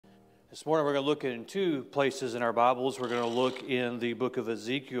This morning we're going to look in two places in our Bibles. We're going to look in the book of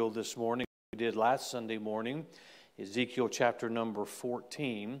Ezekiel this morning. We did last Sunday morning, Ezekiel chapter number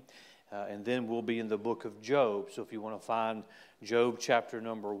 14, and then we'll be in the book of Job. So if you want to find Job chapter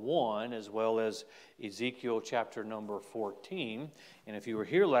number 1 as well as Ezekiel chapter number 14, and if you were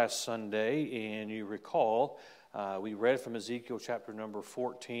here last Sunday and you recall, we read from Ezekiel chapter number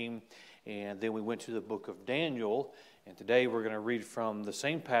 14, and then we went to the book of Daniel. And today we're going to read from the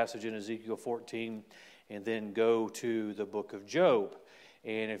same passage in Ezekiel 14 and then go to the book of Job.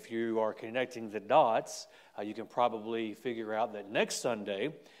 And if you are connecting the dots, you can probably figure out that next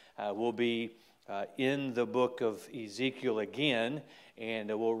Sunday we'll be in the book of Ezekiel again, and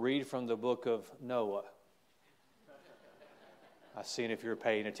we'll read from the book of Noah. I've seen if you're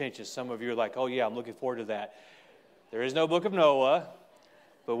paying attention. Some of you are like, oh yeah, I'm looking forward to that. There is no book of Noah,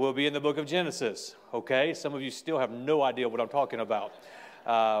 but we'll be in the book of Genesis, okay? Some of you still have no idea what I'm talking about.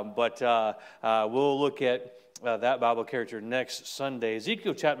 But we'll look at that Bible character next Sunday.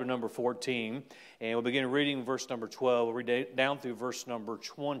 Ezekiel chapter number 14, and we'll begin reading verse number 12. We'll read down through verse number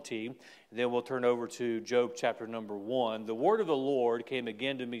 20, and then we'll turn over to Job chapter number 1. The word of the Lord came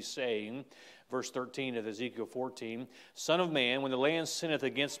again to me, saying, verse 13 of Ezekiel 14, Son of man, when the land sinneth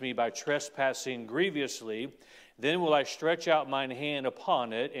against me by trespassing grievously, then will I stretch out mine hand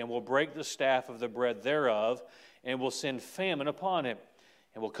upon it, and will break the staff of the bread thereof, and will send famine upon it,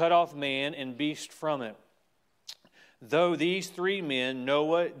 and will cut off man and beast from it. Though these three men,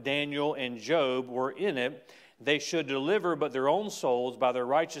 Noah, Daniel, and Job, were in it, they should deliver but their own souls by their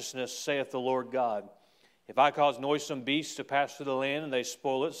righteousness, saith the Lord God. If I cause noisome beasts to pass through the land, and they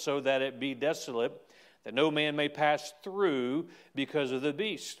spoil it, so that it be desolate, that no man may pass through because of the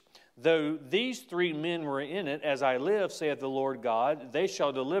beast. Though these three men were in it, as I live, saith the Lord God, they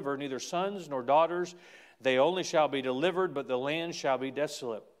shall deliver neither sons nor daughters. They only shall be delivered, but the land shall be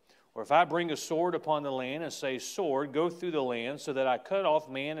desolate. Or if I bring a sword upon the land, and say, Sword, go through the land, so that I cut off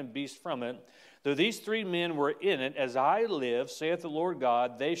man and beast from it. Though these three men were in it, as I live, saith the Lord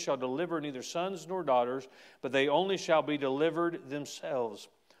God, they shall deliver neither sons nor daughters, but they only shall be delivered themselves.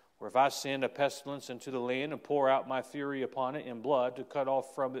 Or if I send a pestilence into the land and pour out my fury upon it in blood to cut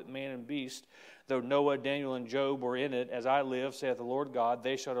off from it man and beast, though Noah, Daniel, and Job were in it, as I live, saith the Lord God,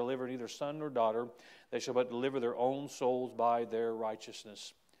 they shall deliver neither son nor daughter, they shall but deliver their own souls by their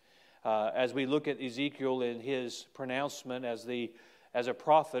righteousness. As we look at Ezekiel in his pronouncement as a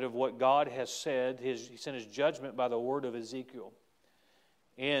prophet of what God has said, he sent his judgment by the word of Ezekiel.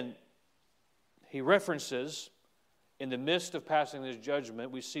 And he references, in the midst of passing this judgment,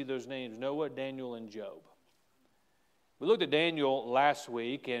 we see those names, Noah, Daniel, and Job. We looked at Daniel last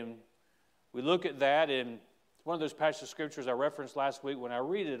week, and we look at that, and it's one of those passages of scriptures I referenced last week. When I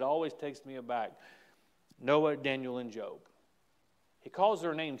read it, it always takes me aback. Noah, Daniel, and Job. He calls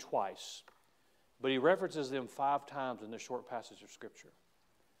their name twice, but he references them 5 times in this short passage of scripture.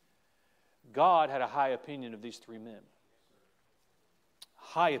 God had a high opinion of these three men.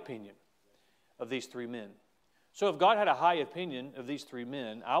 High opinion of these three men. So if God had a high opinion of these three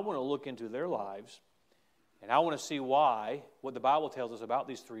men, I want to look into their lives, and I want to see why, what the Bible tells us about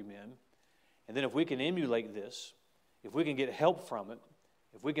these three men. And then if we can emulate this, if we can get help from it,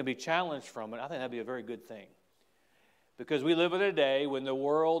 if we can be challenged from it, I think that'd be a very good thing. Because we live in a day when the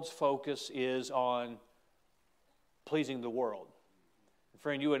world's focus is on pleasing the world. And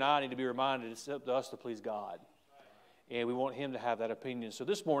friend, you and I need to be reminded it's up to us to please God. And we want Him to have that opinion. So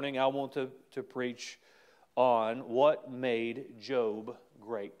this morning I want to preach on what made Job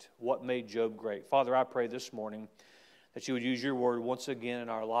great. What made Job great. Father, I pray this morning that you would use your word once again in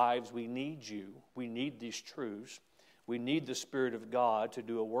our lives. We need you. We need these truths. We need the Spirit of God to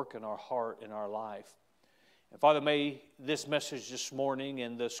do a work in our heart, in our life. And Father, may this message this morning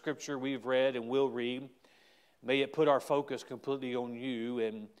and the scripture we've read and will read, may it put our focus completely on you,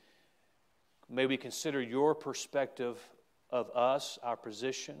 and may we consider your perspective of us, our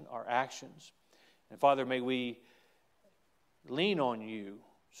position, our actions. And Father, may we lean on you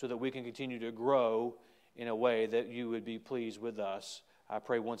so that we can continue to grow in a way that you would be pleased with us. I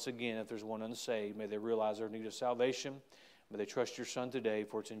pray once again, if there's one unsaved, may they realize their need of salvation. May they trust your Son today,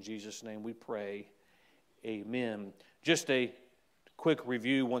 for it's in Jesus' name we pray. Amen. Just a quick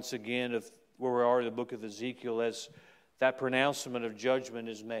review once again of where we are in the book of Ezekiel as that pronouncement of judgment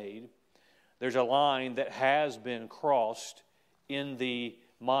is made. There's a line that has been crossed in the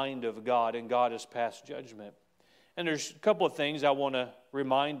mind of God, and God has passed judgment. And there's a couple of things I want to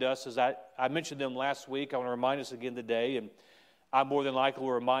remind us. As I mentioned them last week, I want to remind us again today, and I more than likely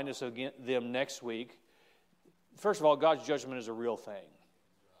will remind us again them next week. First of all, God's judgment is a real thing.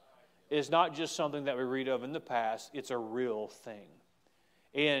 It's not just something that we read of in the past. It's a real thing.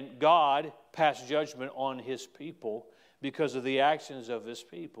 And God passed judgment on his people because of the actions of his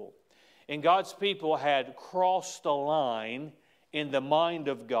people. And God's people had crossed the line in the mind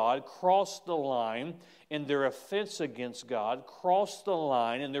of God, crossed the line in their offense against God, crossed the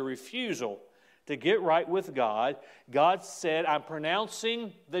line in their refusal to get right with God. God said, I'm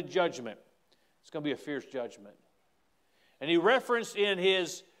pronouncing the judgment. It's going to be a fierce judgment. And he referenced in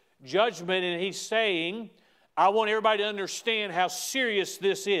his judgment, and he's saying, I want everybody to understand how serious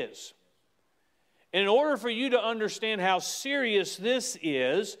this is. And in order for you to understand how serious this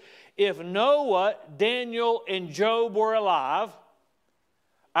is, if Noah, Daniel, and Job were alive,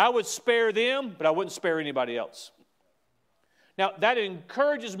 I would spare them, but I wouldn't spare anybody else. Now, that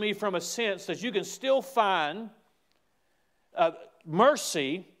encourages me from a sense that you can still find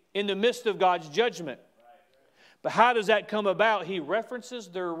mercy in the midst of God's judgment. But how does that come about? He references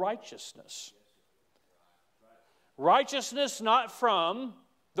their righteousness. Righteousness not from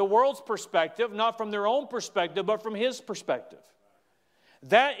the world's perspective, not from their own perspective, but from his perspective.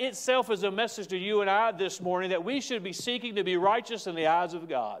 That itself is a message to you and I this morning that we should be seeking to be righteous in the eyes of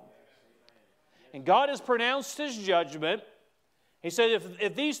God. And God has pronounced his judgment. He said,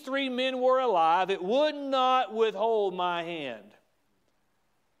 if these three men were alive, it would not withhold my hand.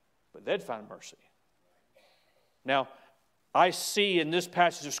 But they'd find mercy. Now, I see in this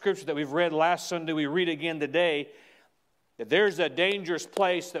passage of Scripture that we've read last Sunday, we read again today, that there's a dangerous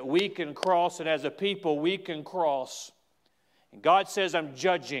place that we can cross, and as a people we can cross. And God says, I'm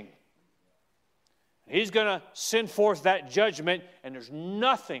judging. He's going to send forth that judgment, and there's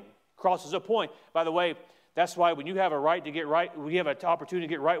nothing crosses a point. By the way, that's why when you have a right to get right, when you have an opportunity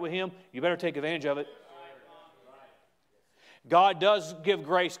to get right with him, you better take advantage of it. God does give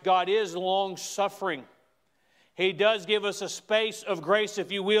grace. God is long-suffering. He does give us a space of grace,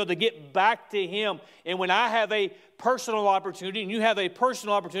 if you will, to get back to him. And when I have a personal opportunity and you have a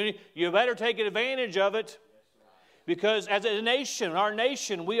personal opportunity, you better take advantage of it. Because as a nation, our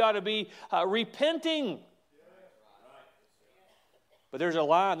nation, we ought to be repenting. But there's a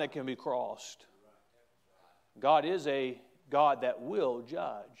line that can be crossed. God is a God that will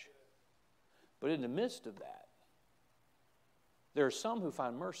judge. But in the midst of that, there are some who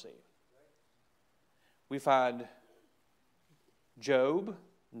find mercy. We find Job,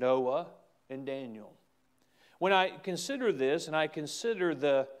 Noah, and Daniel. When I consider this, and I consider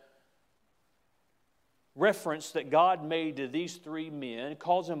the reference that God made to these three men,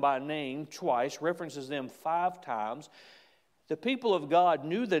 calls them by name twice, references them 5 times. The people of God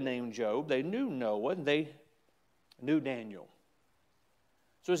knew the name Job, they knew Noah, and they knew Daniel.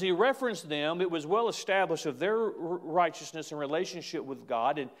 So as he referenced them, it was well established of their righteousness and relationship with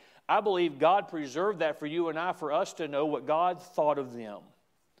God, and I believe God preserved that for you and I, for us to know what God thought of them.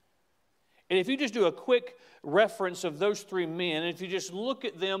 And if you just do a quick reference of those three men, and if you just look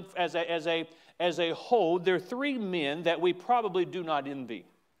at them as a whole, they're three men that we probably do not envy.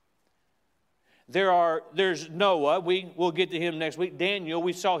 There's Noah. We'll get to him next week. Daniel,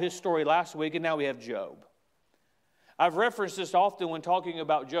 we saw his story last week, and now we have Job. I've referenced this often when talking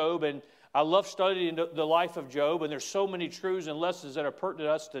about Job, and I love studying the life of Job, and there's so many truths and lessons that are pertinent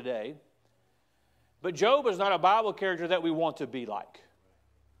to us today. But Job is not a Bible character that we want to be like.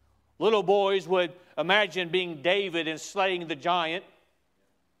 Little boys would imagine being David and slaying the giant,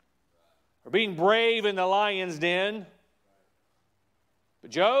 or being brave in the lion's den. But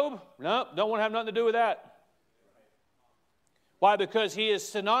Job, no, don't want to have nothing to do with that. Why? Because he is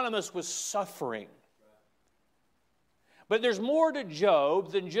synonymous with suffering. But there's more to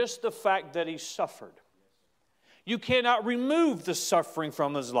Job than just the fact that he suffered. You cannot remove the suffering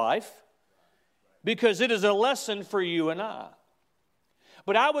from his life because it is a lesson for you and I.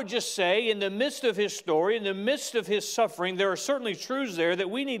 But I would just say, in the midst of his story, in the midst of his suffering, there are certainly truths there that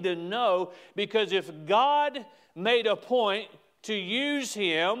we need to know, because if God made a point to use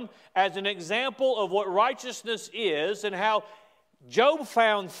him as an example of what righteousness is and how Job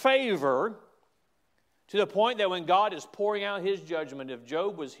found favor, to the point that when God is pouring out his judgment, if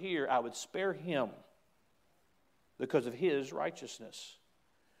Job was here, I would spare him because of his righteousness.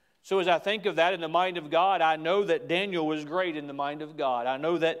 So as I think of that in the mind of God, I know that Daniel was great in the mind of God. I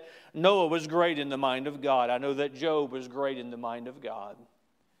know that Noah was great in the mind of God. I know that Job was great in the mind of God.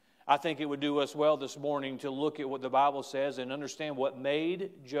 I think it would do us well this morning to look at what the Bible says and understand what made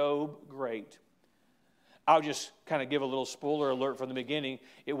Job great. I'll just kind of give a little spoiler alert from the beginning.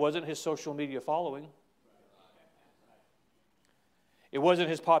 It wasn't his social media following. It wasn't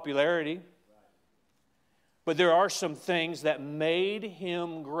his popularity. But there are some things that made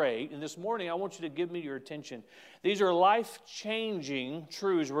him great. And this morning, I want you to give me your attention. These are life-changing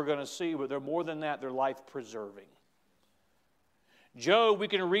truths we're going to see, but they're more than that. They're life-preserving. Job, we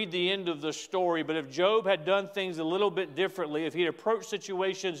can read the end of the story, but if Job had done things a little bit differently, if he had approached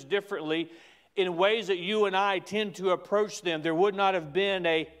situations differently in ways that you and I tend to approach them, there would not have been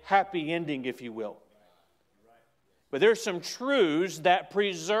a happy ending, if you will. But there's some truths that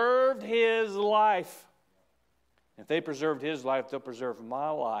preserved his life. If they preserved his life, they'll preserve my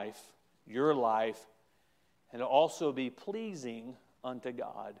life, your life, and it'll also be pleasing unto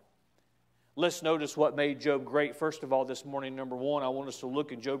God. Let's notice what made Job great. First of all, this morning, number one, I want us to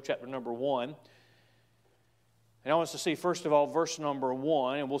look in Job chapter number 1. And I want us to see, first of all, verse number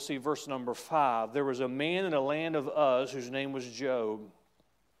 1, and we'll see verse number 5. There was a man in the land of Uz whose name was Job.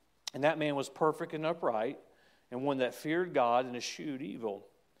 And that man was perfect and upright, and one that feared God and eschewed evil.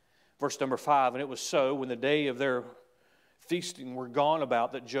 Verse number 5, and it was so, when the day of their feasting were gone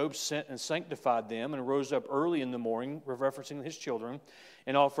about, that Job sent and sanctified them, and rose up early in the morning, referencing his children,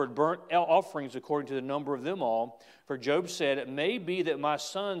 and offered burnt offerings according to the number of them all. For Job said, it may be that my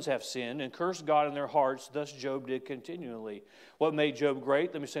sons have sinned and cursed God in their hearts. Thus Job did continually. What made Job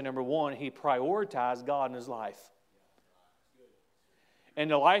great? Let me say number one, he prioritized God in his life. In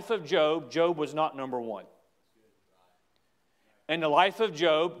the life of Job, Job was not number one. In the life of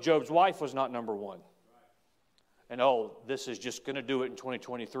Job, Job's wife was not number one. And oh, this is just going to do it in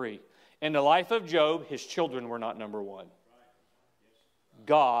 2023. In the life of Job, his children were not number one.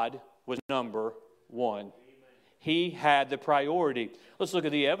 God was number one. He had the priority. Let's look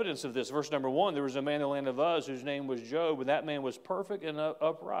at the evidence of this. Verse number 1, there was a man in the land of Uz whose name was Job, and that man was perfect and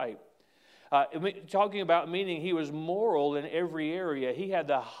upright. Talking about meaning he was moral in every area. He had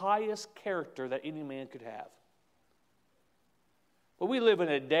the highest character that any man could have. But we live in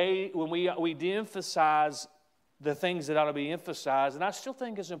a day when we de-emphasize the things that ought to be emphasized. And I still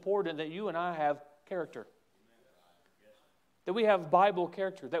think it's important that you and I have character. That we have Bible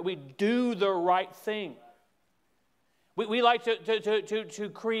character. That we do the right thing. We like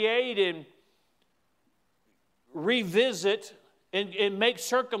to create and revisit and make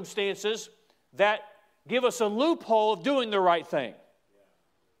circumstances that give us a loophole of doing the right thing.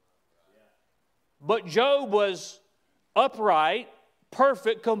 But Job was upright,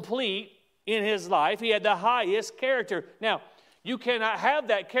 perfect, complete in his life. He had the highest character. Now, you cannot have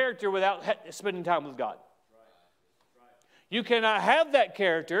that character without spending time with God. You cannot have that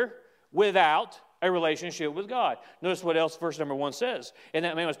character without a relationship with God. Notice what else verse number 1 says. And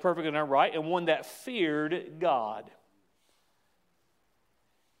that man was perfect and upright, and one that feared God.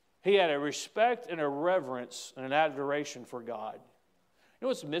 He had a respect and a reverence and an adoration for God. You know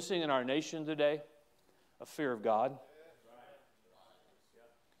what's missing in our nation today? A fear of God.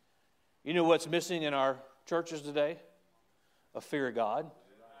 You know what's missing in our churches today? A fear of God.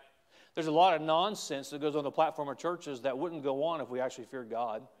 There's a lot of nonsense that goes on the platform of churches that wouldn't go on if we actually feared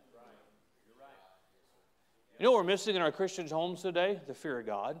God. You know what we're missing in our Christian homes today? The fear of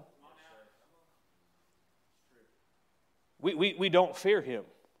God. We don't fear Him.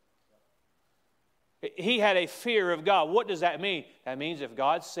 He had a fear of God. What does that mean? That means if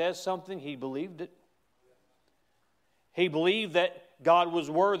God says something, he believed it. He believed that God was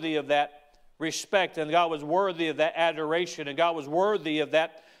worthy of that respect, and God was worthy of that adoration, and God was worthy of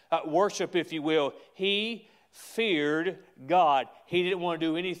that worship, if you will. He feared God. He didn't want to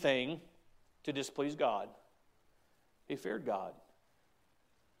do anything to displease God. He feared God.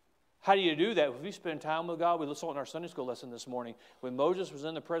 How do you do that? If you spend time with God, we saw in our Sunday school lesson this morning, when Moses was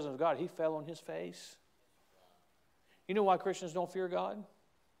in the presence of God, he fell on his face. You know why Christians don't fear God?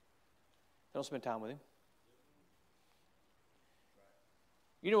 They don't spend time with Him.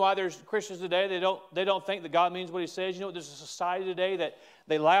 You know why there's Christians today, they don't think that God means what He says? You know, there's a society today that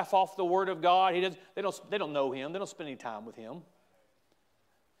they laugh off the Word of God. They don't know Him. They don't spend any time with Him.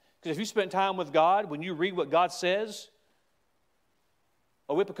 Because if you spend time with God, when you read what God says,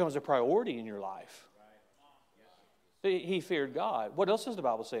 it becomes a priority in your life. He feared God. What else does the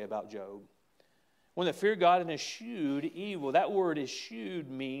Bible say about Job? When they feared God and eschewed evil. That word eschewed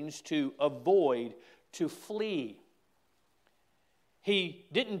means to avoid, to flee. He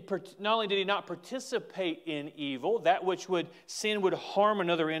not only did he not participate in evil, that which sin would harm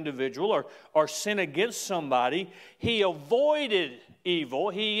another individual or sin against somebody, he avoided evil.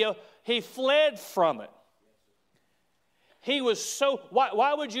 He fled from it. He was so,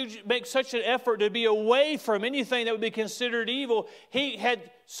 why would you make such an effort to be away from anything that would be considered evil? He had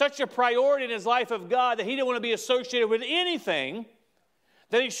such a priority in his life of God that he didn't want to be associated with anything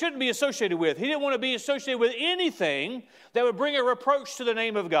that he shouldn't be associated with. He didn't want to be associated with anything that would bring a reproach to the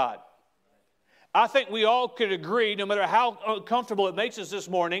name of God. I think we all could agree, no matter how uncomfortable it makes us this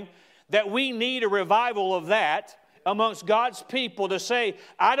morning, that we need a revival of that amongst God's people to say,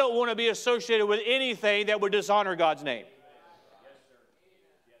 I don't want to be associated with anything that would dishonor God's name.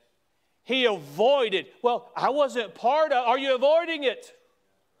 He avoided. Well, I wasn't part of. Are you avoiding it?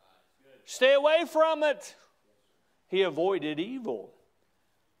 Stay away from it. He avoided evil.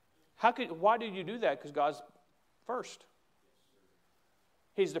 Why did you do that? Because God's first.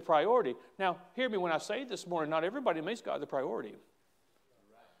 He's the priority. Now, hear me when I say this morning, not everybody makes God the priority.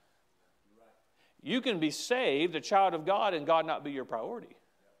 You can be saved, a child of God, and God not be your priority.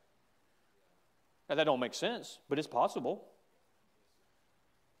 Now, that don't make sense, but it's possible.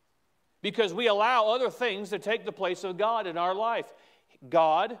 Because we allow other things to take the place of God in our life.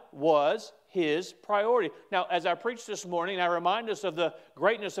 God was his priority. Now, as I preach this morning, I remind us of the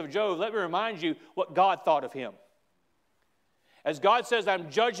greatness of Job. Let me remind you what God thought of him. As God says, I'm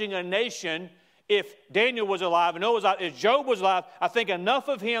judging a nation. If Daniel was alive and Noah was alive, if Job was alive, I think enough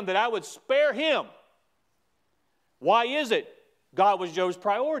of him that I would spare him. Why is it? God was Job's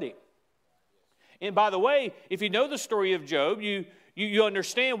priority. And by the way, if you know the story of Job, you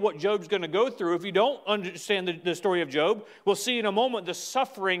understand what Job's going to go through. If you don't understand the story of Job, we'll see in a moment the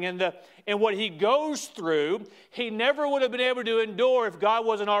suffering and what he goes through. He never would have been able to endure if God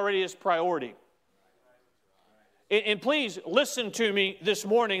wasn't already his priority. And please listen to me this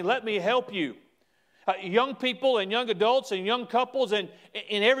morning. Let me help you. Young people and young adults and young couples and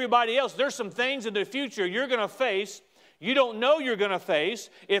everybody else, there's some things in the future you're going to face. You don't know you're going to face.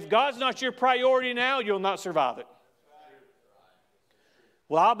 If God's not your priority now, you'll not survive it.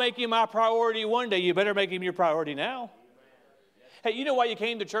 Well, I'll make him my priority one day. You better make him your priority now. Hey, you know why you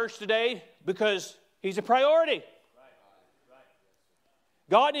came to church today? Because he's a priority.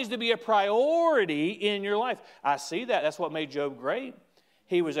 God needs to be a priority in your life. I see that. That's what made Job great.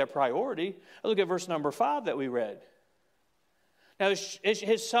 He was a priority. Look at verse number 5 that we read. Now,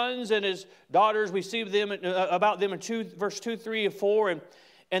 his sons and his daughters, we see them about them in verse 2, 3, and 4.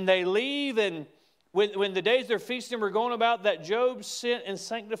 And they leave, and when the days they're feasting were going about, that Job sent and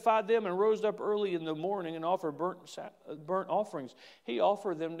sanctified them and rose up early in the morning and offered burnt offerings. He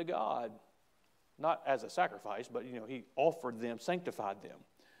offered them to God. Not as a sacrifice, but he offered them, sanctified them.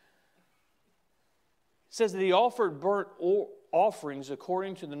 It says that he offered burnt offerings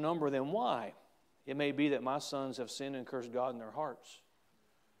according to the number of them. Why? It may be that my sons have sinned and cursed God in their hearts.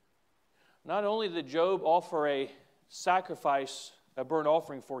 Not only did Job offer a sacrifice, a burnt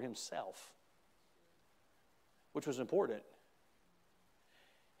offering for himself, which was important,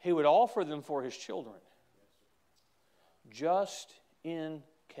 he would offer them for his children, just in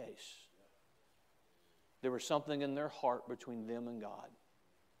case there was something in their heart between them and God.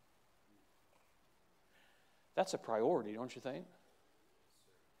 That's a priority, don't you think?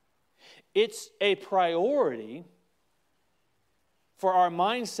 It's a priority for our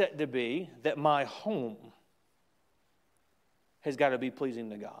mindset to be that my home has got to be pleasing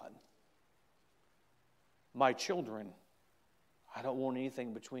to God. My children, I don't want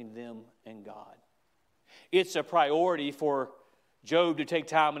anything between them and God. It's a priority for Job to take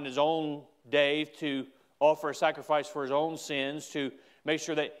time in his own day to offer a sacrifice for his own sins, to make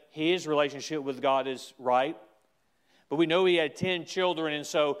sure that his relationship with God is right. But we know he had 10 children, and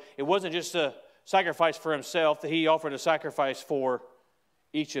so it wasn't just a sacrifice for himself, that he offered a sacrifice for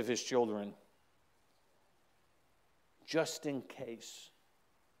each of his children. Just in case.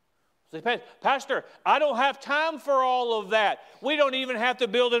 Say, Pastor, I don't have time for all of that. We don't even have to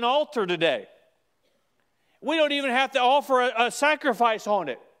build an altar today. We don't even have to offer a sacrifice on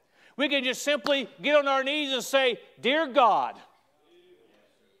it. We can just simply get on our knees and say, Dear God,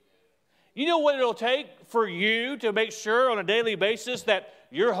 you know what it'll take for you to make sure on a daily basis that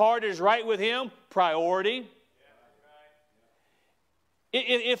your heart is right with Him? Priority.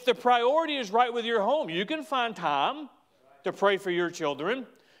 If the priority is right with your home, you can find time to pray for your children.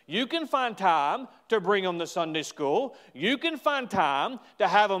 You can find time to bring them to Sunday school. You can find time to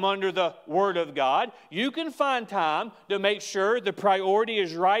have them under the Word of God. You can find time to make sure the priority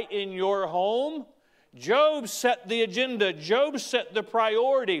is right in your home. Job set the agenda. Job set the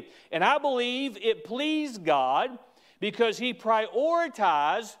priority. And I believe it pleased God because he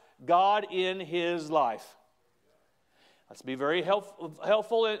prioritized God in his life. Let's be very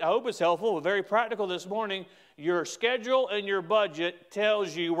helpful, and I hope it's helpful, but very practical this morning. Your schedule and your budget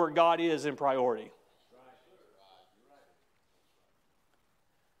tells you where God is in priority.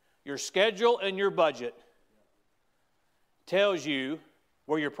 Your schedule and your budget tells you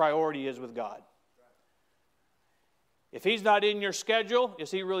where your priority is with God. If He's not in your schedule,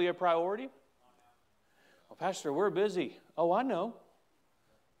 is He really a priority? Well, Pastor, we're busy. Oh, I know.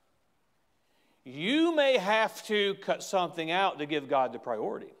 You may have to cut something out to give God the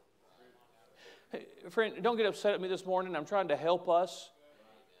priority. Hey, friend, don't get upset at me this morning. I'm trying to help us.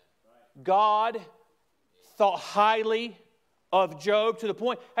 God thought highly of Job to the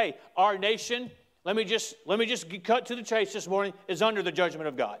point, hey, our nation, let me just cut to the chase this morning, is under the judgment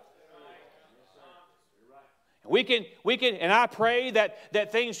of God. We can, and I pray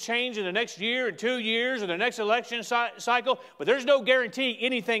that things change in the next year and 2 years or the next election cycle, but there's no guarantee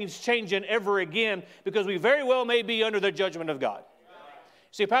anything's changing ever again because we very well may be under the judgment of God.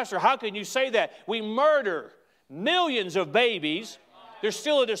 See, Pastor, how can you say that? We murder millions of babies. There's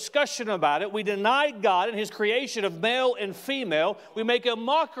still a discussion about it. We deny God and His creation of male and female. We make a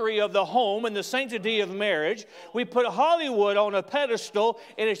mockery of the home and the sanctity of marriage. We put Hollywood on a pedestal,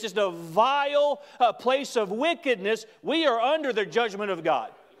 and it's just a vile place of wickedness. We are under the judgment of God.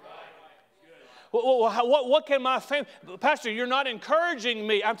 What can my family... Pastor, you're not encouraging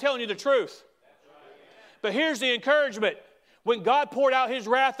me. I'm telling you the truth. But here's the encouragement. When God poured out His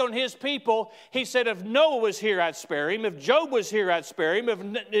wrath on His people, He said, if Noah was here, I'd spare him. If Job was here, I'd spare him.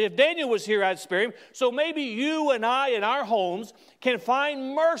 If Daniel was here, I'd spare him. So maybe you and I in our homes can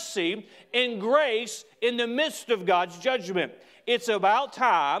find mercy and grace in the midst of God's judgment. It's about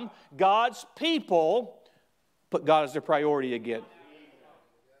time God's people put God as their priority again.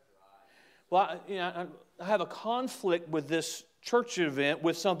 Well, I have a conflict with this church event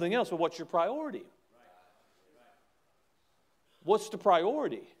with something else. Well, what's your priority? What's the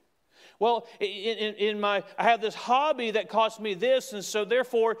priority? Well, I have this hobby that costs me this, and so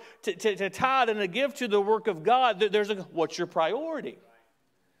therefore, to tithe and to give to the work of God, what's your priority?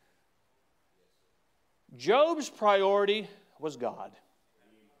 Job's priority was God.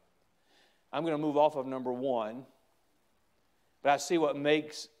 I'm going to move off of number one, but I see what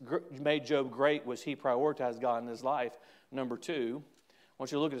made Job great was he prioritized God in his life. Number two, I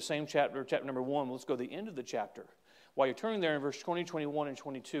want you to look at the same chapter number one. Let's go to the end of the chapter. While you're turning there in verse 20, 21, and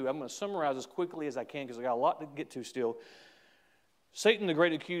 22, I'm going to summarize as quickly as I can because I got a lot to get to still. Satan, the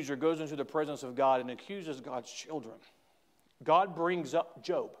great accuser, goes into the presence of God and accuses God's children. God brings up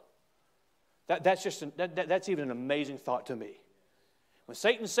Job. That's even an amazing thought to me. When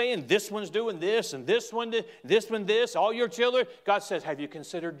Satan's saying this one's doing this and this one this, all your children, God says, have you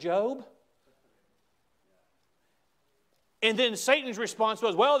considered Job? And then Satan's response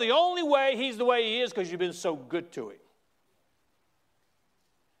was, well, the only way he's the way he is because you've been so good to him.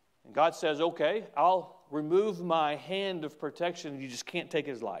 And God says, okay, I'll remove my hand of protection. You just can't take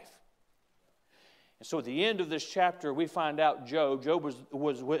his life. And so at the end of this chapter, we find out Job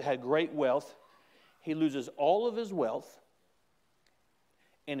had great wealth. He loses all of his wealth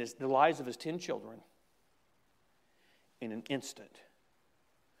and the lives of his 10 children in an instant.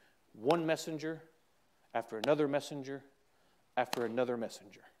 One messenger after another messenger after another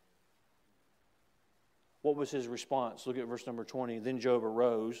messenger. What was his response? Look at verse number 20. Then Job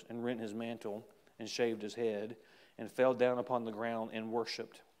arose and rent his mantle and shaved his head and fell down upon the ground and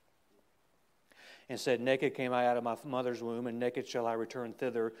worshipped. And said, naked came I out of my mother's womb, and naked shall I return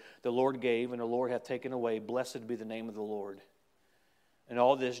thither. The Lord gave, and the Lord hath taken away. Blessed be the name of the Lord. In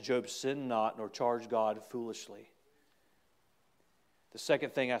all this Job sinned not, nor charged God foolishly. The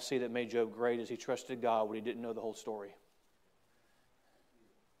second thing I see that made Job great is he trusted God when he didn't know the whole story.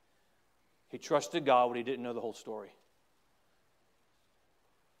 He trusted God when he didn't know the whole story.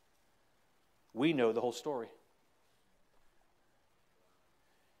 We know the whole story.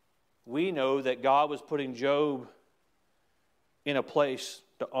 We know that God was putting Job in a place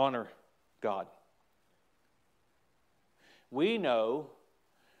to honor God. We know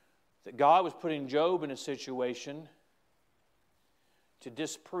that God was putting Job in a situation to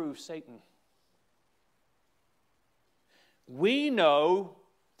disprove Satan. We know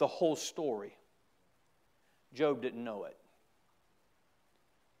the whole story. Job didn't know it.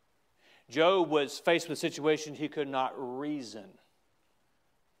 Job was faced with a situation he could not reason.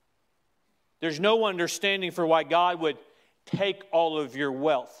 There's no understanding for why God would take all of your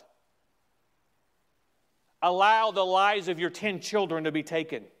wealth. Allow the lives of your 10 children to be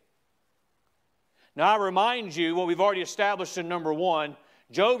taken. Now I remind you what we've already established in number one,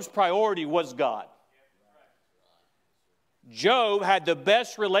 Job's priority was God. Job had the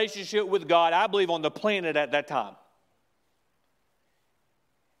best relationship with God, I believe, on the planet at that time.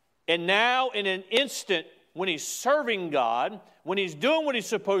 And now, in an instant, when he's serving God, when he's doing what he's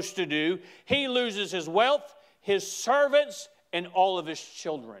supposed to do, he loses his wealth, his servants, and all of his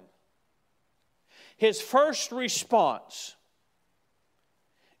children. His first response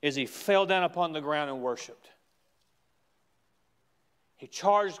is he fell down upon the ground and worshiped. He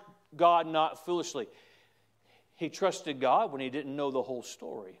charged God not foolishly. He trusted God when he didn't know the whole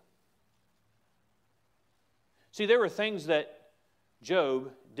story. See, there were things that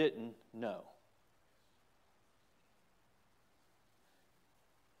Job didn't know.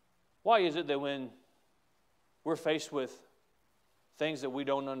 Why is it that when we're faced with things that we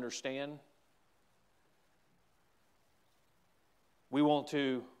don't understand, we want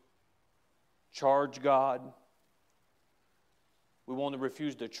to charge God. We want to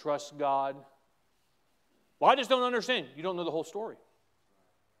refuse to trust God. Well, I just don't understand. You don't know the whole story.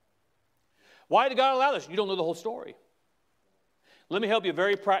 Why did God allow this? You don't know the whole story. Let me help you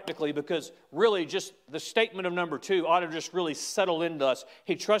very practically, because really just the statement of number 2 ought to just really settle into us.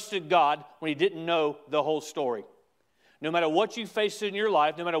 He trusted God when he didn't know the whole story. No matter what you face in your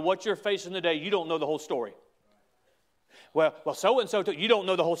life, no matter what you're facing today, you don't know the whole story. Well, so-and-so, you don't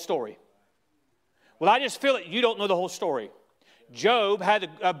know the whole story. Well, I just feel it. You don't know the whole story. Job had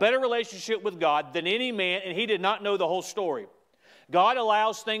a better relationship with God than any man, and he did not know the whole story. God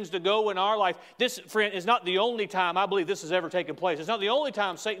allows things to go in our life. This, friend, is not the only time I believe this has ever taken place. It's not the only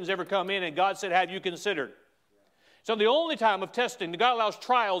time Satan's ever come in and God said, have you considered? It's not the only time of testing. God allows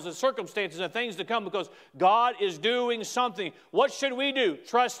trials and circumstances and things to come because God is doing something. What should we do?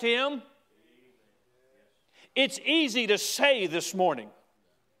 Trust Him? It's easy to say this morning.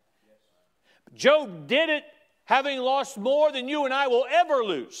 Job did it having lost more than you and I will ever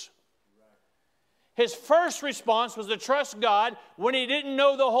lose. His first response was to trust God when he didn't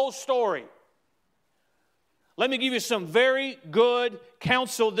know the whole story. Let me give you some very good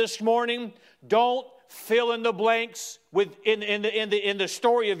counsel this morning. Don't fill in the blanks in the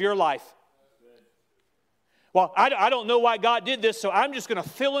story of your life. Well, I don't know why God did this, so I'm just going to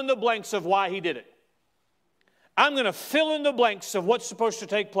fill in the blanks of why He did it. I'm going to fill in the blanks of what's supposed to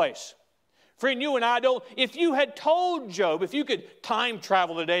take place. Friend, you and I don't, if you had told Job, if you could time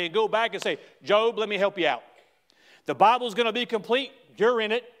travel today and go back and say, Job, let me help you out. The Bible's going to be complete. You're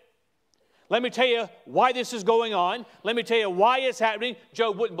in it. Let me tell you why this is going on. Let me tell you why it's happening.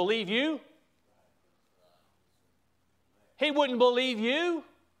 Job wouldn't believe you. He wouldn't believe you.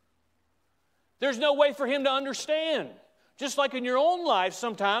 There's no way for him to understand. Just like in your own life,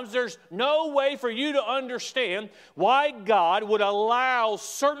 sometimes there's no way for you to understand why God would allow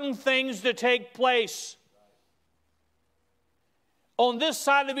certain things to take place. On this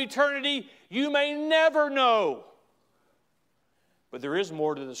side of eternity, you may never know. But there is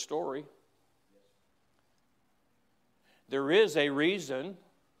more to the story. There is a reason.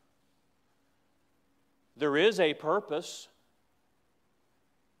 There is a purpose.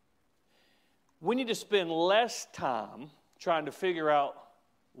 We need to spend less time trying to figure out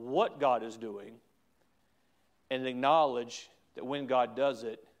what God is doing and acknowledge that when God does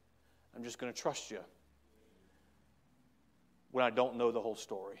it, I'm just going to trust you when I don't know the whole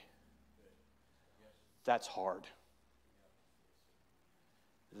story. That's hard.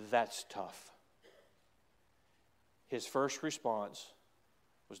 That's tough. His first response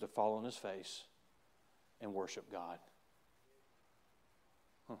was to fall on his face and worship God.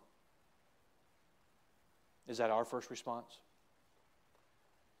 Is that our first response?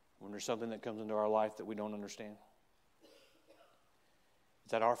 When there's something that comes into our life that we don't understand?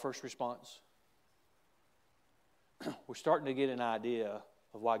 Is that our first response? We're starting to get an idea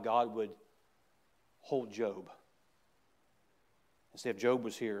of why God would hold Job. And say, if Job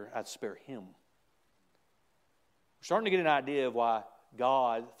was here, I'd spare him. We're starting to get an idea of why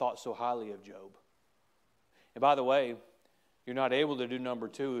God thought so highly of Job. And by the way, you're not able to do number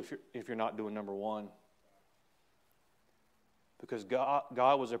 2 if you're not doing number 1. Because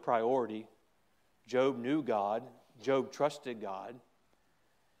God was a priority. Job knew God. Job trusted God.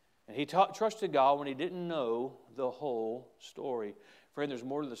 And he trusted God when he didn't know the whole story. Friend, there's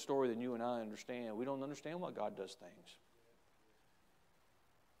more to the story than you and I understand. We don't understand why God does things.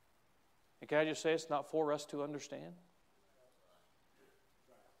 And can I just say it's not for us to understand?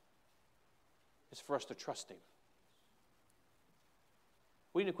 It's for us to trust Him.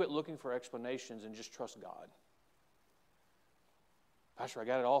 We need to quit looking for explanations and just trust God. Pastor, I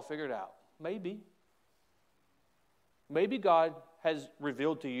got it all figured out. Maybe. Maybe God has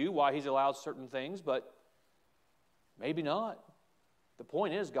revealed to you why He's allowed certain things, but maybe not. The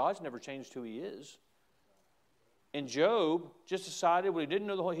point is, God's never changed who He is. And Job just decided when he didn't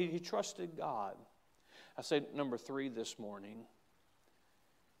know the whole, he trusted God. I said number 3 this morning.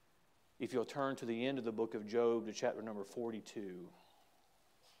 If you'll turn to the end of the book of Job to chapter number 42.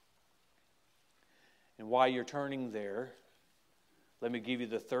 And while you're turning there, let me give you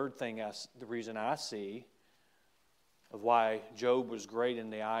the third thing, the reason I see of why Job was great in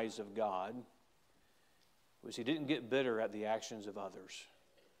the eyes of God was he didn't get bitter at the actions of others.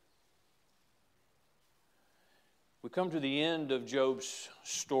 We come to the end of Job's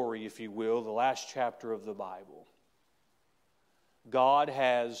story, if you will, the last chapter of the Bible. God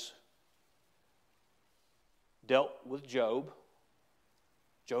has dealt with Job.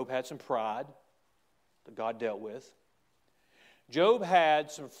 Job had some pride that God dealt with. Job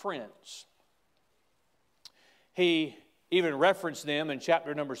had some friends. He even referenced them in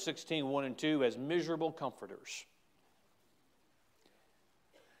chapter number 16, 1 and 2 as miserable comforters.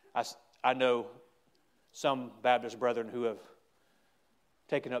 I know some Baptist brethren who have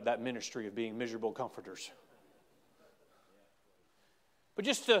taken up that ministry of being miserable comforters. But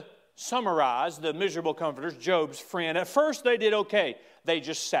just to summarize the miserable comforters, Job's friend, at first they did okay. They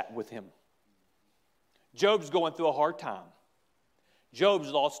just sat with him. Job's going through a hard time. Job's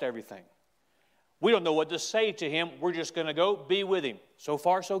lost everything. We don't know what to say to him. We're just going to go be with him. So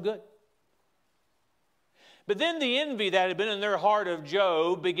far, so good. But then the envy that had been in their heart of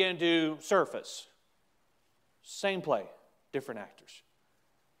Job began to surface. Same play, different actors.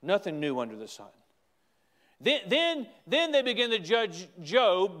 Nothing new under the sun. Then they begin to judge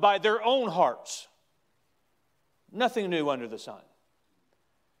Job by their own hearts. Nothing new under the sun.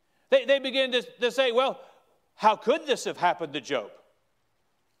 They begin to say, well, how could this have happened to Job?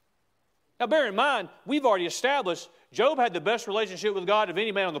 Now bear in mind, we've already established Job had the best relationship with God of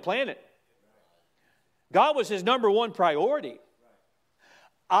any man on the planet. God was his number one priority.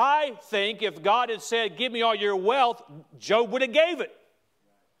 I think if God had said, give me all your wealth, Job would have gave it.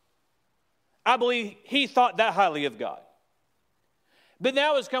 I believe he thought that highly of God. But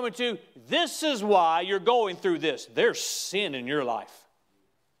now it's coming to, this is why you're going through this. There's sin in your life.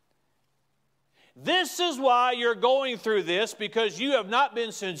 This is why you're going through this, because you have not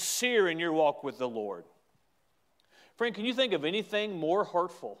been sincere in your walk with the Lord. Friend, can you think of anything more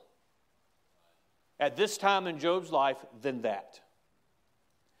hurtful at this time in Job's life than that?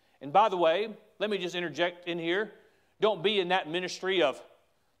 And by the way, let me just interject in here. Don't be in that ministry of,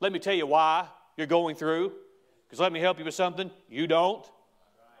 let me tell you why you're going through, because let me help you with something. You don't.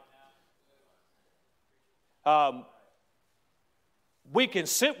 We can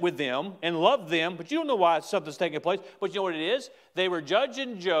sit with them and love them, but you don't know why something's taking place. But you know what it is? They were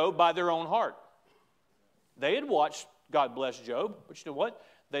judging Job by their own heart. They had watched God bless Job, but you know what?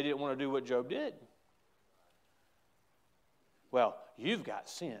 They didn't want to do what Job did. Well, you've got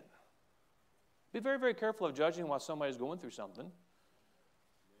sin. Be very, very careful of judging while somebody's going through something.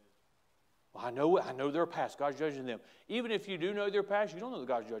 Well, I know their past. God's judging them. Even if you do know their past, you don't know that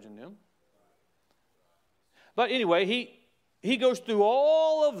God's judging them. But anyway, he goes through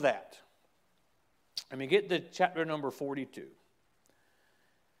all of that. I mean, get to chapter number 42.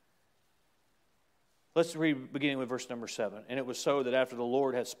 Let's read beginning with verse number 7. And it was so that after the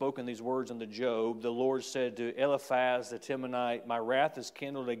Lord had spoken these words unto Job, the Lord said to Eliphaz the Temanite, my wrath is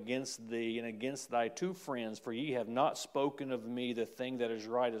kindled against thee and against thy two friends, for ye have not spoken of me the thing that is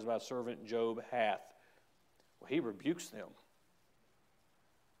right as my servant Job hath. Well, he rebukes them.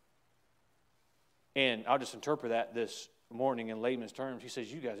 And I'll just interpret that this morning in layman's terms. He says,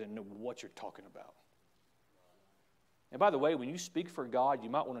 you guys didn't know what you're talking about. And by the way, when you speak for God, you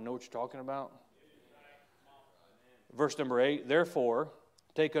might want to know what you're talking about. Verse number 8, therefore,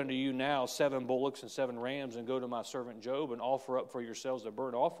 take unto you now 7 bullocks and 7 rams, and go to my servant Job, and offer up for yourselves a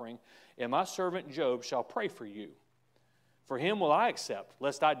burnt offering, and my servant Job shall pray for you. For him will I accept,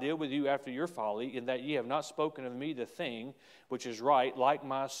 lest I deal with you after your folly, in that ye have not spoken of me the thing which is right, like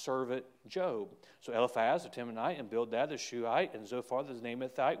my servant Job. So Eliphaz the Temanite, and Bildad the Shuhite, and Zophar the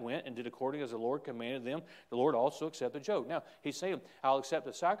Naamathite went and did according as the Lord commanded them. The Lord also accepted Job. Now, he's saying, I'll accept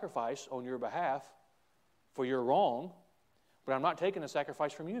a sacrifice on your behalf for your wrong, but I'm not taking a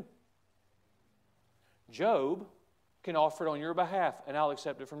sacrifice from you. Job can offer it on your behalf, and I'll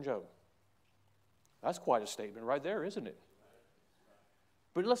accept it from Job. That's quite a statement right there, isn't it?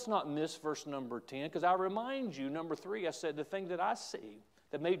 But let's not miss verse number 10, because I remind you, number 3, I said the thing that I see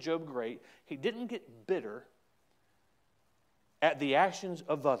that made Job great, he didn't get bitter at the actions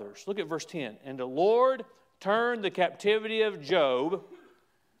of others. Look at verse 10. And the Lord turned the captivity of Job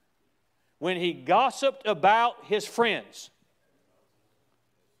when he gossiped about his friends.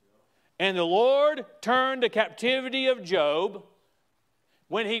 And the Lord turned the captivity of Job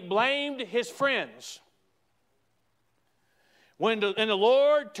when he blamed his friends. And the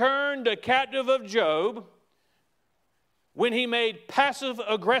Lord turned the captive of Job when he made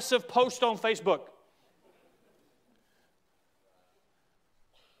passive-aggressive posts on Facebook.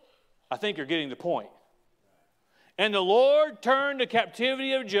 I think you're getting the point. And the Lord turned the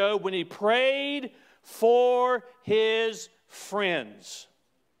captivity of Job when he prayed for his friends.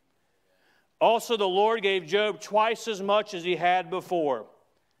 Also, the Lord gave Job twice as much as he had before.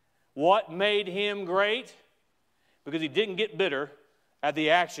 What made him great? Because he didn't get bitter at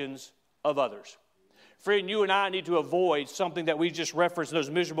the actions of others. Friend, you and I need to avoid something that we just referenced in those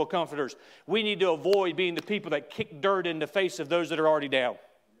miserable comforters. We need to avoid being the people that kick dirt in the face of those that are already down.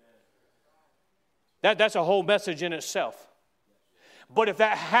 That's a whole message in itself. But if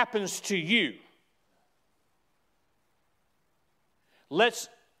that happens to you, let's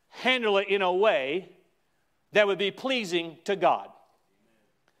handle it in a way that would be pleasing to God.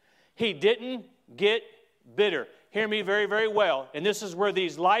 He didn't get bitter. Hear me very, very well. And this is where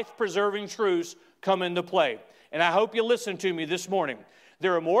these life-preserving truths come into play. And I hope you listen to me this morning.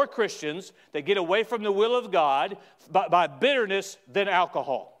 There are more Christians that get away from the will of God by bitterness than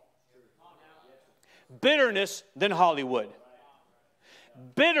alcohol. Bitterness than Hollywood.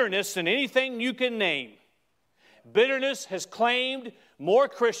 Bitterness than anything you can name. Bitterness has claimed more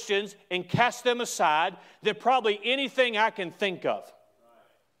Christians and cast them aside than probably anything I can think of.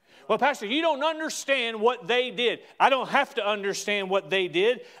 Well, Pastor, you don't understand what they did. I don't have to understand what they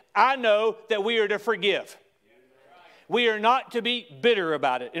did. I know that we are to forgive. We are not to be bitter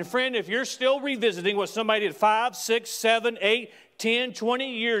about it. And friend, if you're still revisiting what somebody did 5, 6, 7, 8, 10,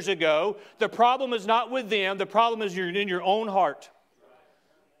 20 years ago, the problem is not with them. The problem is in your own heart.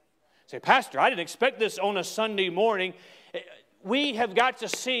 Say, Pastor, I didn't expect this on a Sunday morning. We have got to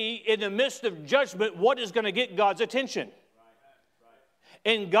see in the midst of judgment what is going to get God's attention.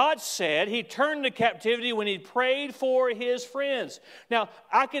 And God said He turned the captivity when He prayed for His friends. Now,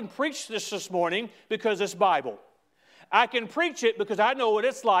 I can preach this morning because it's Bible. I can preach it because I know what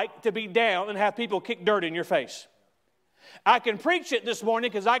it's like to be down and have people kick dirt in your face. I can preach it this morning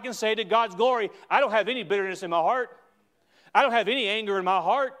because I can say to God's glory, I don't have any bitterness in my heart. I don't have any anger in my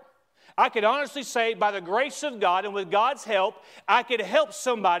heart. I could honestly say by the grace of God and with God's help, I could help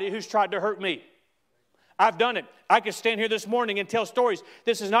somebody who's tried to hurt me. I've done it. I could stand here this morning and tell stories.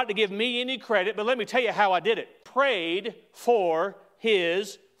 This is not to give me any credit, but let me tell you how I did it. Prayed for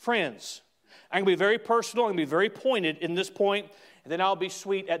his friends. I'm going to be very personal. I'm going to be very pointed in this point, and then I'll be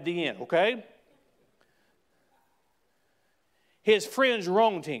sweet at the end, okay? His friends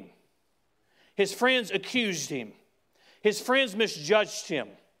wronged him. His friends accused him. His friends misjudged him.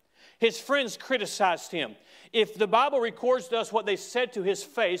 His friends criticized him. If the Bible records to us what they said to his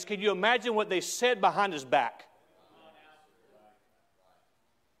face, can you imagine what they said behind his back?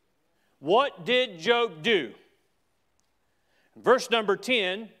 What did Job do? Verse number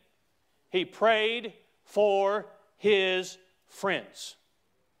 10, he prayed for his friends.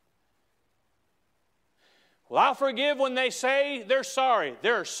 Well, I'll forgive when they say they're sorry.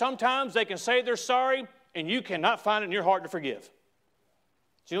 There are sometimes they can say they're sorry, and you cannot find it in your heart to forgive.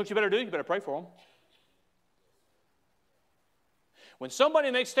 So you know what you better do? You better pray for them. When somebody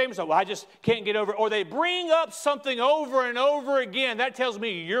makes statements like, well, I just can't get over it, or they bring up something over and over again, that tells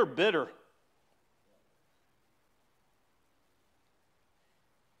me you're bitter.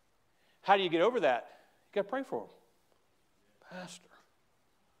 How do you get over that? You got to pray for them. Pastor,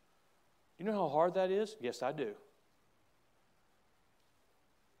 you know how hard that is? Yes, I do.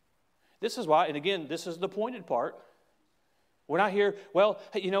 This is why, and again, this is the pointed part. When I hear, well,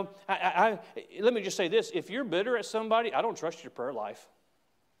 you know, let me just say this. If you're bitter at somebody, I don't trust your prayer life.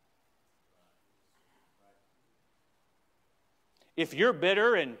 If you're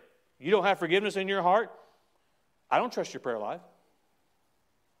bitter and you don't have forgiveness in your heart, I don't trust your prayer life.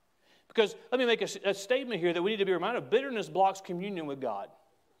 Because let me make a statement here that we need to be reminded of. Bitterness blocks communion with God.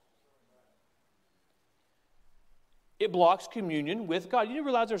 It blocks communion with God. You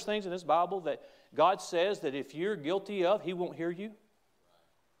realize there's things in this Bible that God says that if you're guilty of, He won't hear you?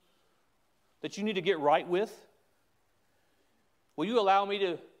 That you need to get right with? Will you allow me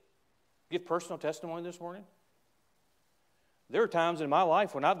to give personal testimony this morning? There are times in my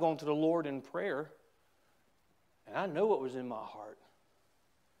life when I've gone to the Lord in prayer, and I know what was in my heart.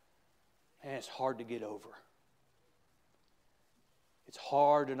 And it's hard to get over. It's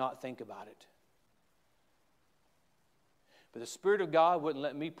hard to not think about it. But the Spirit of God wouldn't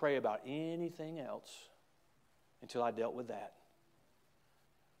let me pray about anything else until I dealt with that.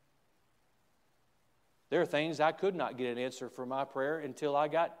 There are things I could not get an answer for my prayer until I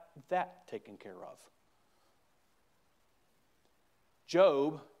got that taken care of.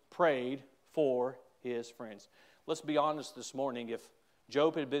 Job prayed for his friends. Let's be honest this morning. If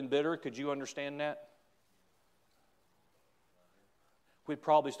Job had been bitter, could you understand that? We'd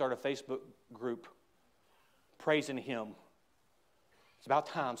probably start a Facebook group praising him. It's about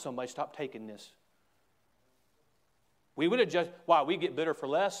time somebody stopped taking this. We would have just, why? We get bitter for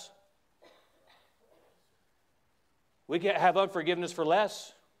less. We can have unforgiveness for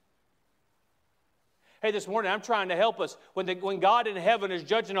less. Hey, this morning I'm trying to help us. When God in heaven is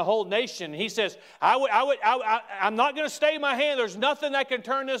judging a whole nation, He says, I'm not going to stay my hand. There's nothing that can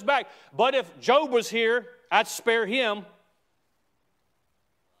turn this back. But if Job was here, I'd spare him.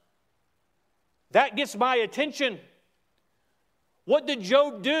 That gets my attention. What did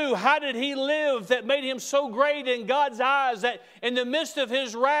Job do? How did he live that made him so great in God's eyes that in the midst of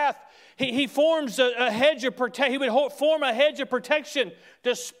his wrath, he forms a hedge of protection. He would form a hedge of protection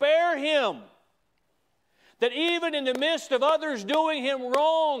to spare him. That even in the midst of others doing him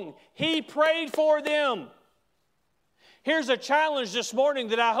wrong, he prayed for them. Here's a challenge this morning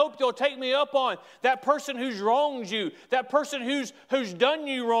that I hope you'll take me up on. That person who's wronged you, that person who's done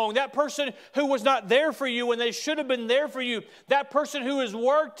you wrong, that person who was not there for you when they should have been there for you, that person who has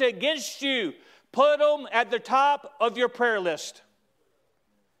worked against you, put them at the top of your prayer list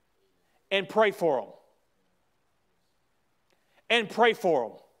and pray for them. And pray for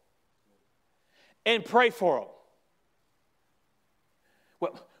them. And pray for them.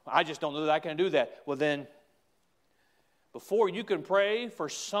 Well, I just don't know that I can do that. Well, then, before you can pray for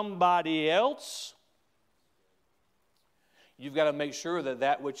somebody else, you've got to make sure that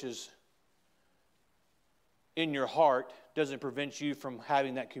that which is in your heart doesn't prevent you from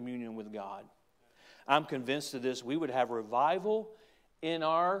having that communion with God. I'm convinced of this. We would have revival in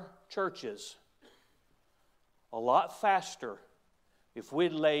our churches a lot faster if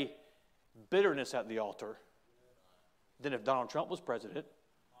we'd lay bitterness at the altar than if Donald Trump was president.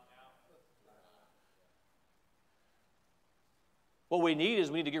 What we need is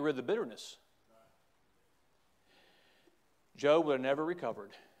we need to get rid of the bitterness. Job would have never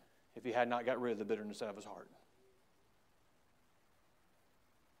recovered if he had not got rid of the bitterness out of his heart.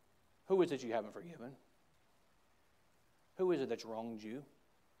 Who is it you haven't forgiven? Who is it that's wronged you?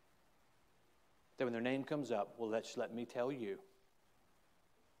 That when their name comes up, well, let me tell you.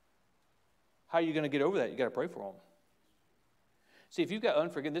 How are you going to get over that? You've got to pray for them. See, if you've got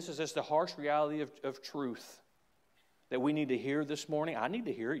unforgiveness, this is just the harsh reality of truth that we need to hear this morning. I need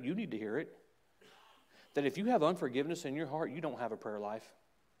to hear it. You need to hear it. That if you have unforgiveness in your heart, you don't have a prayer life.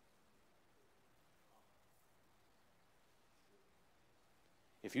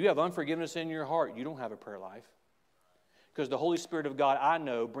 If you have unforgiveness in your heart, you don't have a prayer life. Because the Holy Spirit of God, I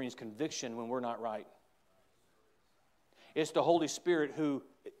know, brings conviction when we're not right. It's the Holy Spirit who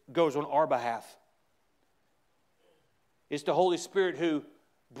goes on our behalf. It's the Holy Spirit who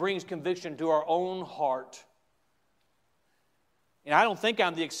brings conviction to our own heart. And I don't think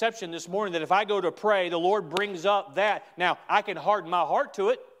I'm the exception this morning that if I go to pray, the Lord brings up that. Now, I can harden my heart to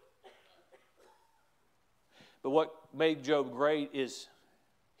it. But what made Job great is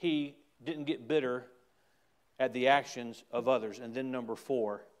he didn't get bitter at the actions of others. And then number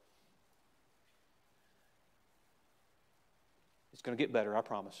 4. It's going to get better, I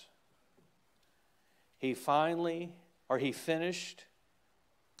promise. He finished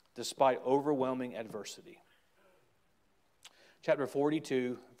despite overwhelming adversity. Chapter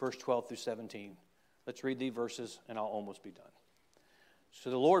 42, verse 12 through 17. Let's read these verses and I'll almost be done.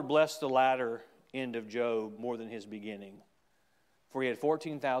 So the Lord blessed the latter end of Job more than his beginning. For he had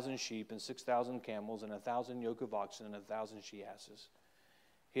 14,000 sheep and 6,000 camels and 1,000 yoke of oxen and 1,000 she-asses.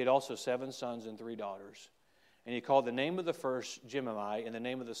 He had also 7 sons and 3 daughters. And he called the name of the first Jemimai, and the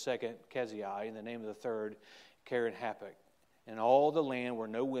name of the second Kezai, and the name of the third Karen-Happuch. And all the land were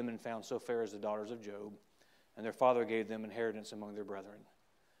no women found so fair as the daughters of Job. And their father gave them inheritance among their brethren.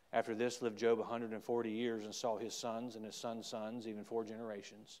 After this lived Job 140 years and saw his sons and his sons' sons, even 4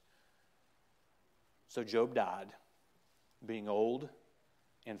 generations. So Job died, being old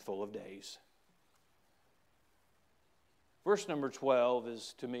and full of days. Verse number 12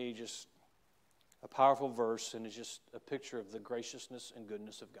 is, to me, just a powerful verse, and it's just a picture of the graciousness and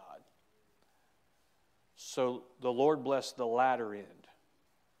goodness of God. So the Lord blessed the latter end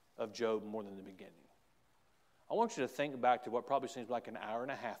of Job more than the beginning. I want you to think back to what probably seems like an hour and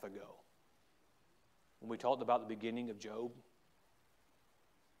a half ago when we talked about the beginning of Job,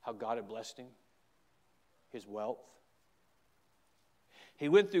 how God had blessed him, his wealth. He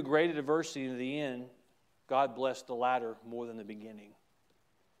went through great adversity, and in the end, God blessed the latter more than the beginning.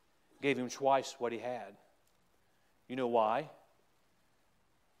 Gave him twice what he had. You know why?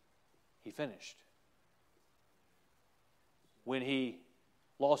 He finished. When he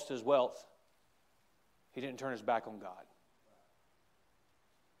lost his wealth, he didn't turn his back on God.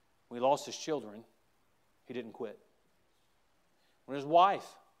 When he lost his children, he didn't quit. When his wife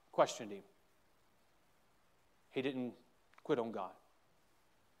questioned him, he didn't quit on God.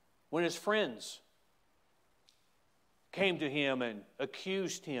 When his friends came to him and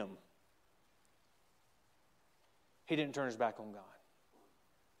accused him, he didn't turn his back on God.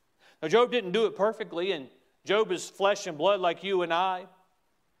 Now, Job didn't do it perfectly, and Job is flesh and blood like you and I,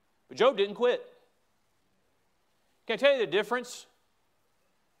 but Job didn't quit. Can I tell you the difference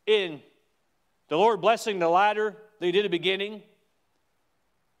in the Lord blessing the latter that he did at the beginning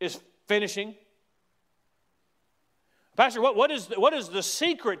is finishing? Pastor, what is the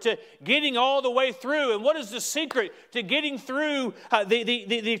secret to getting all the way through? And what is the secret to getting through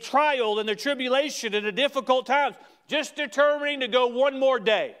the trial and the tribulation and the difficult times? Just determining to go one more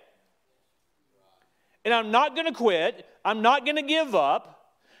day. And I'm not going to quit. I'm not going to give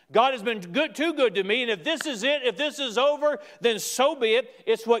up. God has been too good to me. And if this is it, if this is over, then so be it.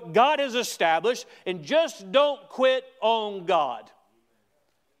 It's what God has established. And just don't quit on God.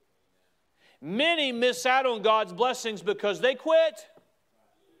 Many miss out on God's blessings because they quit.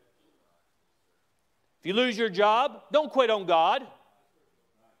 If you lose your job, don't quit on God.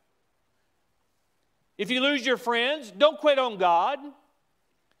 If you lose your friends, don't quit on God.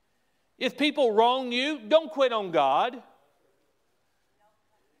 If people wrong you, don't quit on God.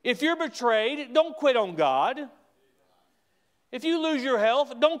 If you're betrayed, don't quit on God. If you lose your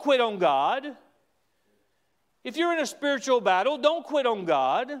health, don't quit on God. If you're in a spiritual battle, don't quit on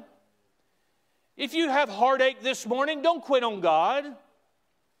God. If you have heartache this morning, don't quit on God.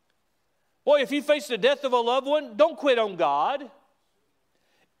 Boy, if you face the death of a loved one, don't quit on God.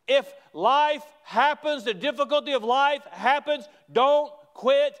 If life happens, the difficulty of life happens, don't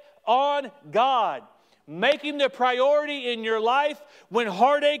quit on God. Make Him the priority in your life. When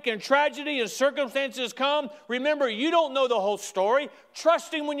heartache and tragedy and circumstances come, remember, you don't know the whole story.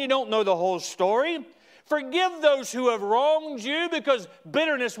 Trust Him when you don't know the whole story. Forgive those who have wronged you, because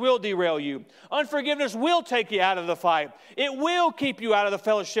bitterness will derail you. Unforgiveness will take you out of the fight. It will keep you out of the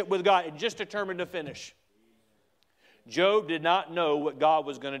fellowship with God, and just determined to finish. Job did not know what God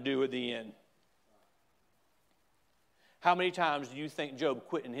was going to do at the end. How many times do you think Job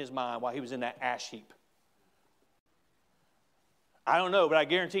quit in his mind while he was in that ash heap? I don't know, but I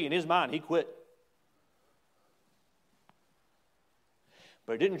guarantee in his mind he quit.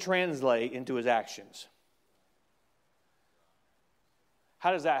 But it didn't translate into his actions.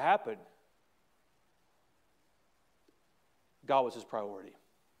 How does that happen? God was his priority.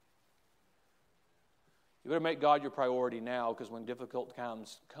 You better make God your priority now, because when difficult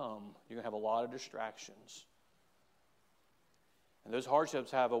times come, you're going to have a lot of distractions. And those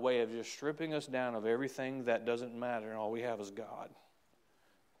hardships have a way of just stripping us down of everything that doesn't matter, and all we have is God.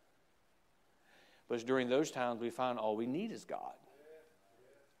 But it's during those times we find all we need is God.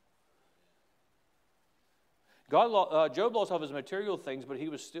 Job lost all of his material things, but he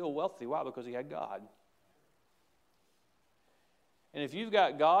was still wealthy. Why? Because he had God. And if you've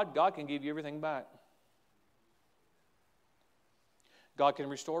got God, God can give you everything back. God can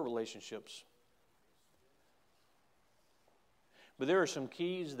restore relationships. But there are some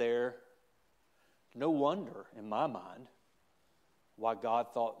keys there. No wonder, in my mind, why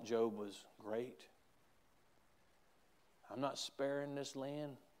God thought Job was great. I'm not sparing this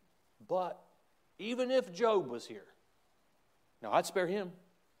land, but even if Job was here, now I'd spare him,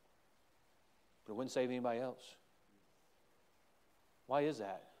 but it wouldn't save anybody else. Why is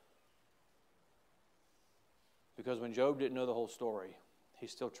that? Because when Job didn't know the whole story, he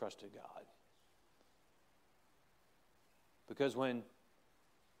still trusted God. Because when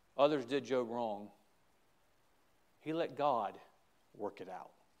others did Job wrong, he let God work it out.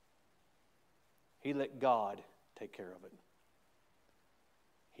 He let God take care of it.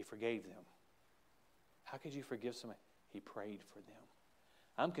 He forgave them. How could you forgive somebody? He prayed for them.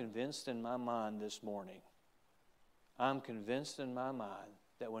 I'm convinced in my mind this morning,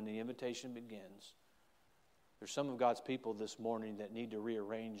 that when the invitation begins, there's some of God's people this morning that need to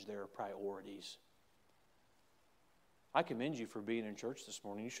rearrange their priorities. I commend you for being in church this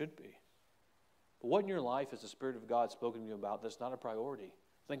morning. You should be. But what in your life has the Spirit of God spoken to you about that's not a priority?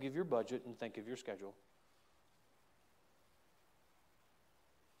 Think of your budget and think of your schedule.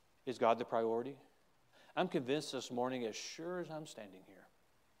 Is God the priority? I'm convinced this morning, as sure as I'm standing here,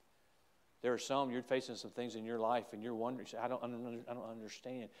 there are some, you're facing some things in your life and you're wondering, I don't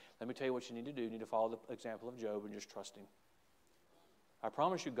understand. Let me tell you what you need to do. You need to follow the example of Job and just trust him. I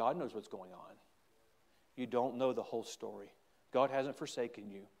promise you, God knows what's going on. You don't know the whole story. God hasn't forsaken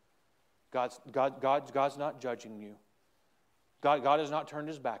you. God's not judging you. God has not turned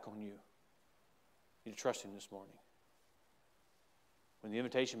his back on you. You need to trust him this morning. When the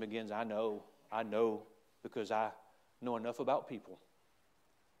invitation begins, I know because I know enough about people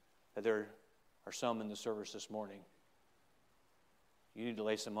that there are some in the service this morning. You need to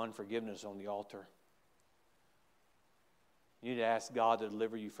lay some unforgiveness on the altar. You need to ask God to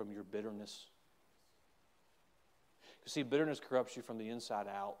deliver you from your bitterness. Because see, bitterness corrupts you from the inside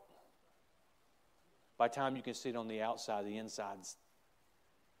out. By the time you can see it on the outside, the inside's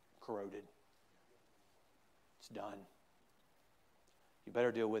corroded. It's done. You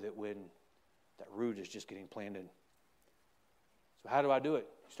better deal with it when that root is just getting planted. So how do I do it?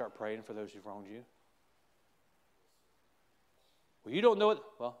 You start praying for those who've wronged you. Well, you don't know it.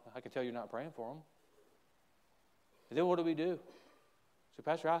 Well, I can tell you're not praying for them. And then what do we do? So,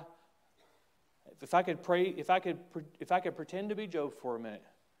 Pastor, if I could pray, if I could pretend to be Job for a minute,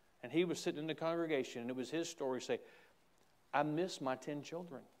 and he was sitting in the congregation, and it was his story, say, I miss my 10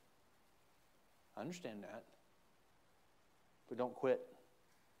 children. I understand that. But don't quit.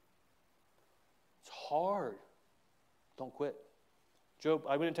 It's hard. Don't quit. Job,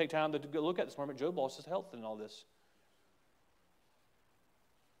 I didn't take time to go look at this morning, but Job lost his health in all this.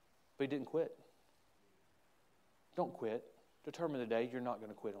 But he didn't quit. Don't quit. Determine today you're not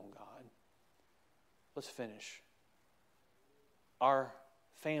going to quit on God. Let's finish. Our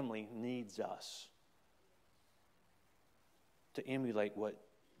family needs us to emulate what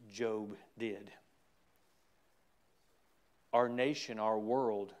Job did. Our nation, our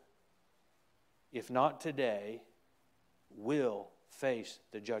world, if not today, will face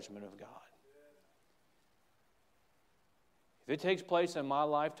the judgment of God. If it takes place in my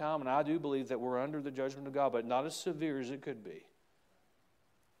lifetime, and I do believe that we're under the judgment of God, but not as severe as it could be.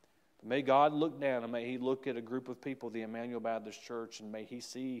 But may God look down and may He look at a group of people, the Emmanuel Baptist Church, and may He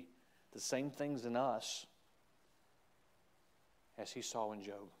see the same things in us as He saw in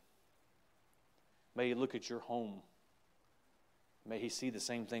Job. May He look at your home. May He see the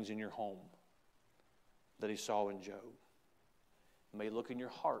same things in your home that He saw in Job. May He look in your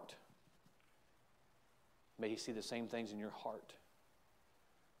heart. May He see the same things in your heart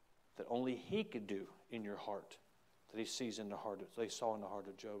that only He could do in your heart that He sees in the heart, that He saw in the heart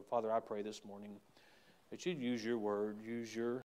of Job. Father, I pray this morning that You'd use Your word, use Your